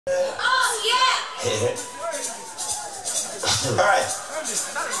Oh, yeah! Alright.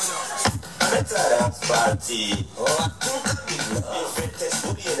 Let's have a party. Oh,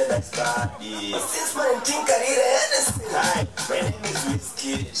 in the next party. Since my think I need anything. Hi, my name is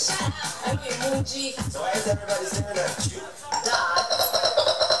Whiskey. I'm Emoji. So why is everybody staring at you?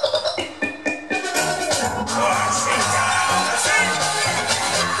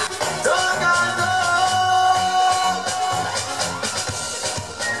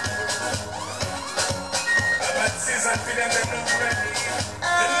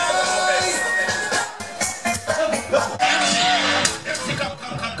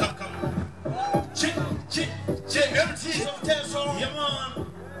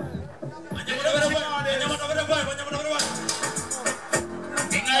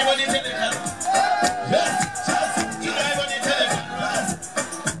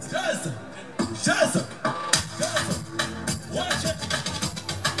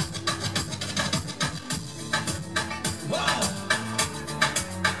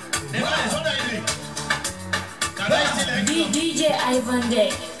 DJ Ivan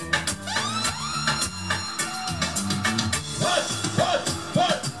Day.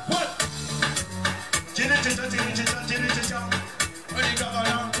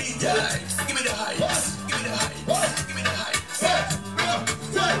 Give me the heights. Give me the heights. Give me the heights.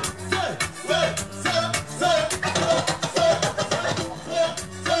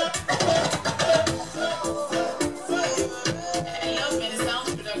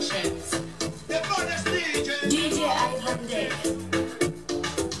 DJ Ivan Day.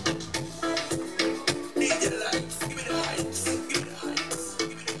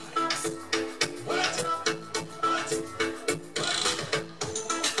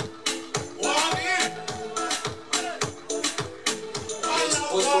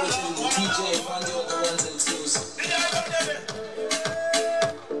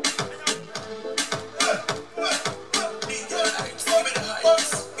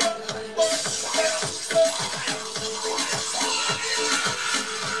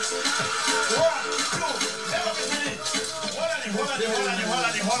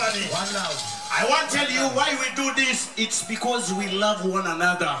 I want to tell you why we do this. It's because we love one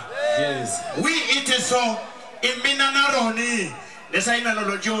another. Yes. We TESO imina naroni. Nesa ina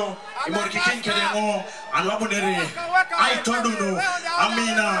lolojo imoriki kinkeremo anwabunere. I told you no.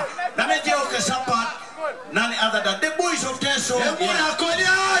 Amina. Nameje okesapa. None other than the boys of TESO. Ebuna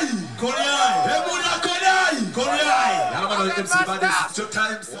Koreai. Koreai. Ebuna Koreai. Koreai. I'm gonna MC Badis 2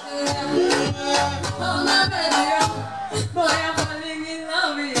 times. Oh, my baby, boy, I'm falling in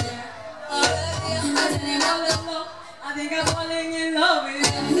love with you. I think I'm falling in love with you.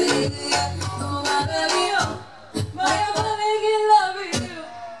 Oh, my baby, boy, I'm falling in love with you.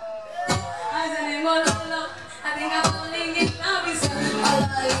 I think I'm falling in love with you.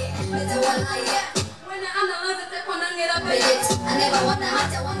 I never wanna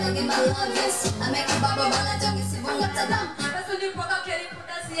hurt, I wanna give my love, yes. I make it bubble, but I don't get it wrong after that. That's when you put up, Kelly, put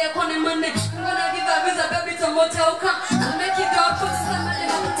that see a corner money. I'm gonna give a visa, baby, to motel car. I'll make it up, put somebody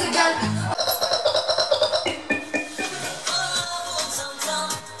on the girl.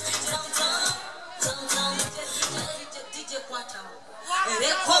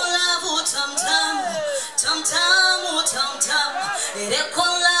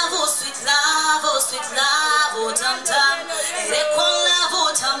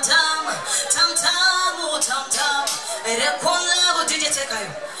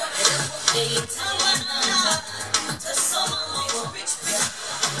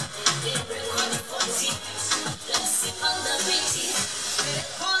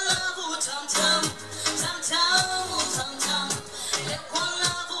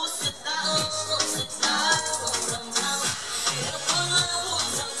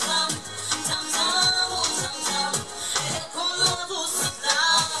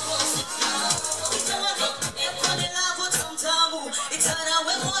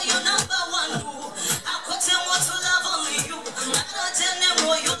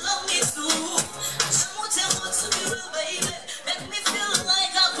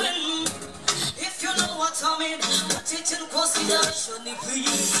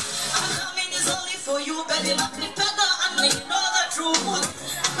 Please, I'm coming is only for you, baby. Let me pepper and make you know the truth.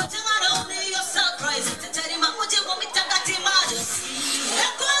 But you not only your surprise, it's a teddy man. Would you want me to get him out?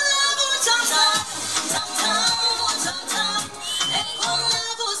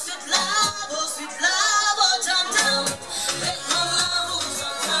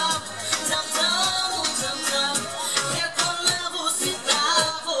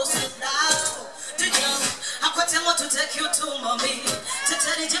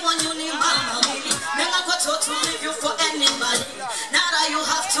 To leave you for anybody. Now that you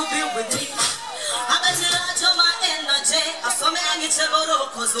have to to be with me. I bet it out of my energy. I saw me and it's a little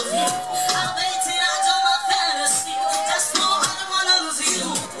cause of you. I bet it out of my fantasy. Just know I don't wanna lose you.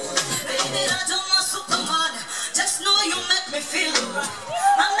 Baby, I don't want Superman. Just know you make me feel right.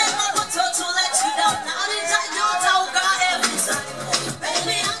 I never got to let you down. Now that I don't talk every time.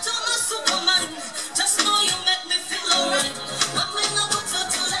 Baby, I don't want Superman. Just know you make me feel alright. I never got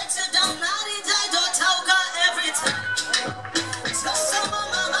to let you down. Now that I don't talk every time. Just so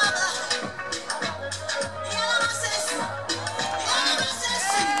mama.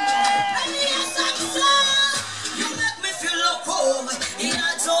 You make me feel like home.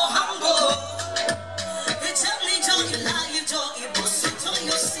 It's so humble. It's only joy, you lie, you joy, you bust it on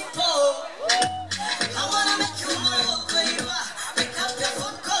your simple. I wanna make you know where you are. Pick up your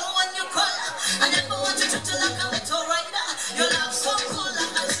phone call when you call. I never want you to treat you like a little rider. Your love so cool,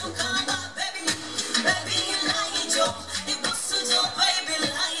 like a sugar, baby. Baby, you lie, you joy. You bust it on, baby,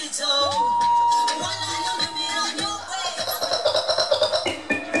 lie, you joy. One line, you make me on your way.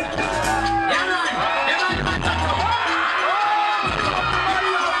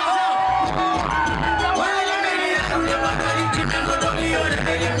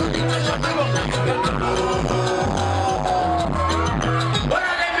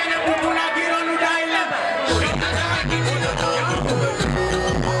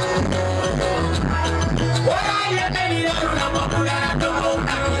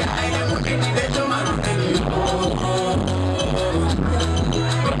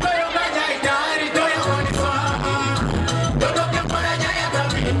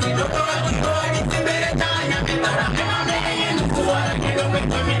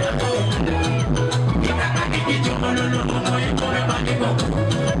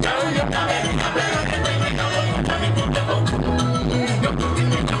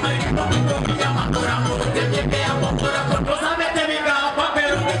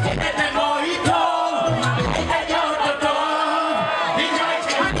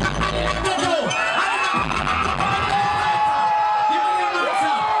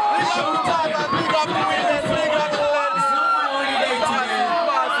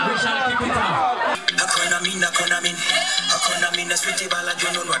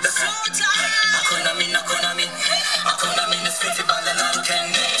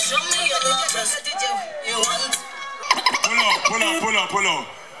 Pull up.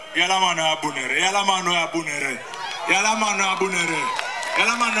 Yalamano abunere.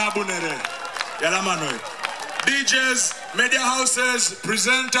 DJs, media houses,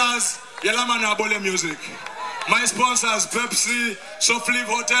 presenters, Yalamano abole music. My sponsors, Pepsi, Soflive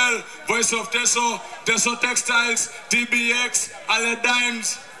Hotel, Voice of TESO, TESO Textiles, TBX, Ale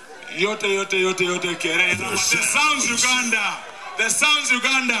Dimes, Yote Kere. The Sounds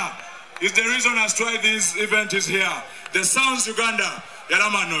Uganda is the reason as to why this event is here. The Sounds Uganda,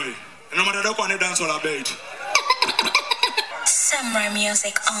 Yalamanoi. No matter what one dance all about. Summer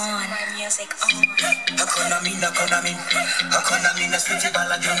music on. Economy, na sweetie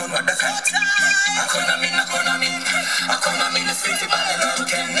bala jono wadaka. Economy, na sweetie bala jono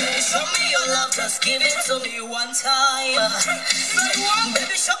kende. Show me your love, just give it to me one time.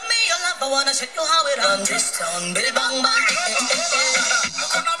 Baby, show me your love, I wanna show you how it runs this town. Baby, bang bang.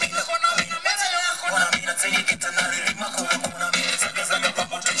 Economy, na take it to nari mako. Economy, na take it to nari.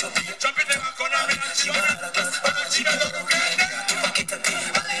 Jump it in economy.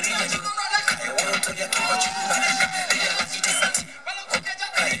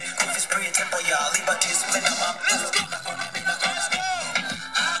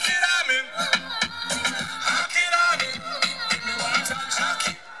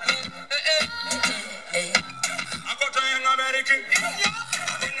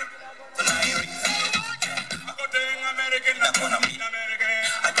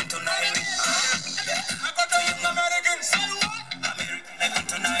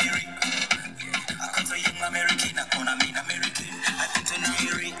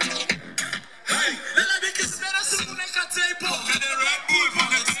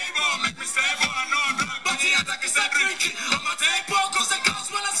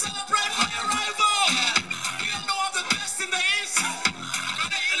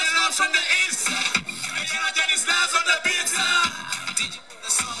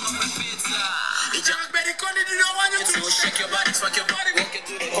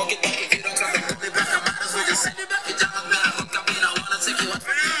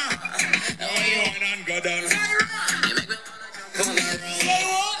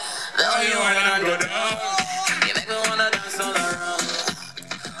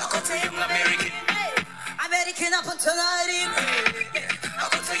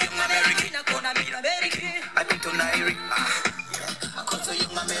 American. I think to Nairi. I go to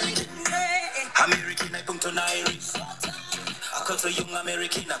young American. American, I come to Irish. I cut a young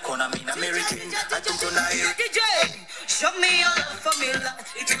American, I call me American, I come to Irish. Show me your love for me,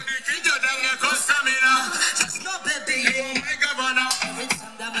 it's just no baby, you're my governor.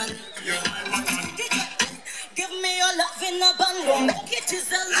 Give me your love in a bundle, make it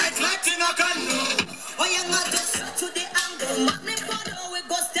is a light in a candle. Oh, you're not just to the angle, money photo, we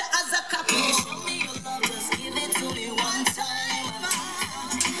go stay as a couple. Show me your love, just give it to me one time.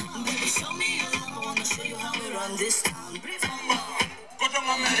 Baby, show me your love, I wanna show you how we run this town. Go to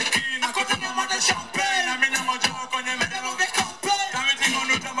American, I go to my champagne. I mean, I'm a joke on your man, I don't get complain. Everything on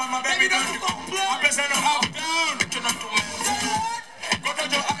the my baby, don't you complain. I'm just saying, up down. Go to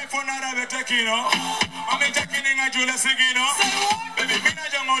your iPhone, I have a tequino. I'm taking in a Julia Sigino. Baby, me not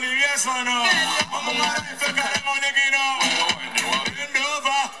young only, yes or no. I'm a man, if I can't only get on. Bend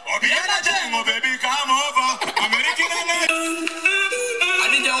over, or be a jango, baby, come over. American, I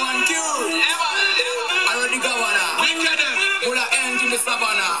need you one cue. I already got one. Mula end in the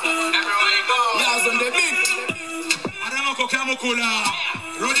savannah. Everywhere you go. Yas on the beat. Aramoko Kamukula.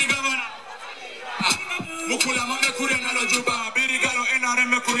 Rodi Governor. Mukula Mamekuriana Lojuba. Birigalo Enare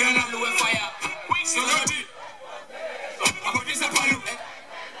Mekuriana Lue Fire. Soloti. About this Apalu.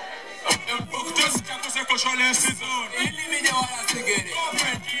 Just Kakuse Koshole season.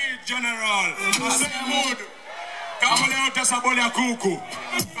 General. Asemud. Kamole Ota Sabolia Kuku.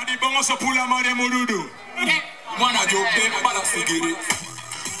 Kadibongo Sopula Mare Murudu. Mwana jope bala sigiri.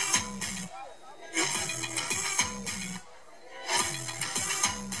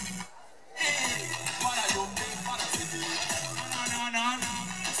 Mwana jope bala sigiri.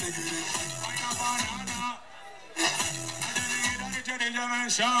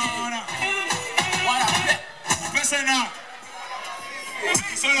 Listen now.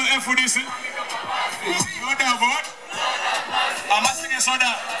 Solo FDC. Soda what? I'm asking a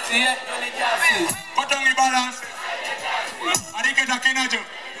soda. Yeah, Kotongi balance. Ariketa kinacho.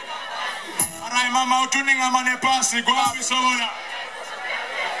 Arai mama utuninga mane pasi go abisola.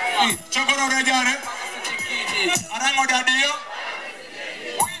 Chokoro rejare. Arango dadio.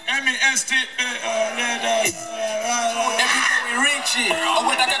 MEST Richie, I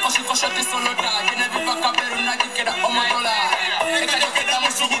would like a shot this solo dog. You never back up there and I get up on my dollar. I can't get down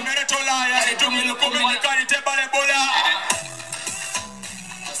to Meretola. I told me to come in the car and take a bola.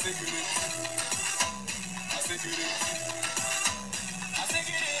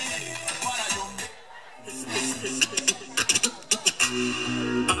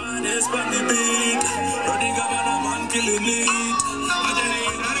 Honest from the beat, Roddy Governor man killing it.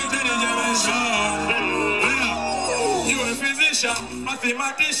 You a physician,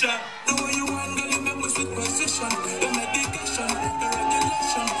 mathematician. The way you want, girl, you make me sit position. The medication, the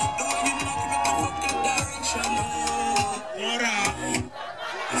regulation. The way you knock me the fucking direction.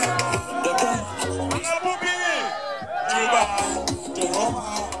 The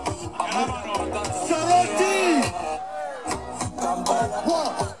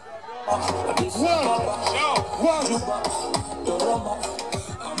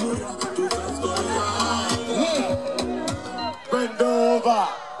Bend over.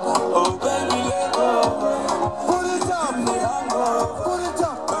 oh baby, let go. Put it up. Put it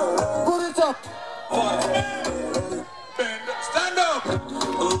up. Put it up. Bend. Stand up.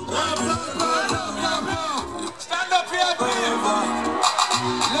 Stand up here, baby.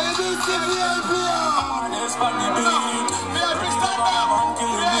 Ladies, give me a beer. Honest from the beat. VIP, stand up.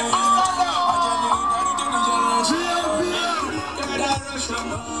 VIP, stand up.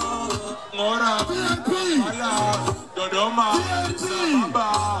 Mora, Dodoma, Sababa,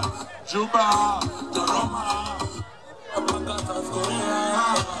 Juba, Doroma,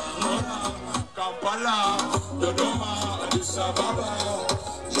 Kampala, Dodoma, Addis Ababa,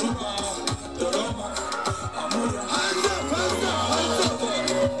 Juba, Doroma,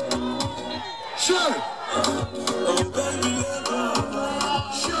 sure. Oh baby, let go.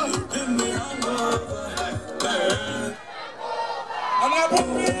 Sure. Give me a hangover. I'm not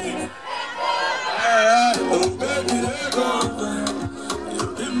moving. Oh baby, let go. You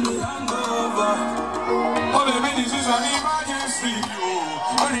give me a hangover. Oh baby, this is an emergency.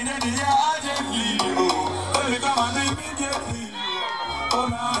 Oh, only need the urgently. Oh, only come and immediately. Oh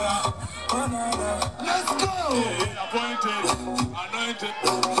nada, oh nada. Let's go. Appointed, anointed.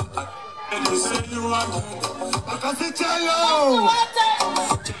 And you say you want it. Bakasichalo.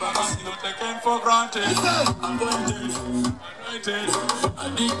 Chibakasi not taken for granted. Appointed, anointed,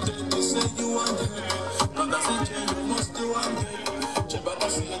 addicted. You say you want it. Bakasichalo must do want it.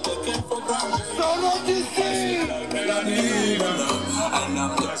 Chibakasi not taken for granted. So what you see? And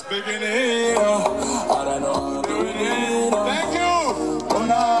I'm just beginning. I don't know how to do it. Thank you. Oh,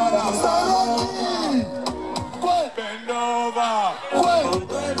 no, no.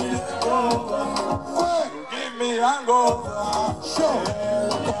 hangover. Sure.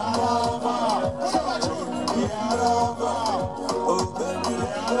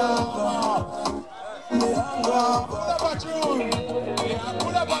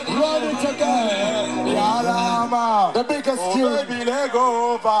 Run it again. The biggest tune. Baby, leg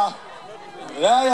over.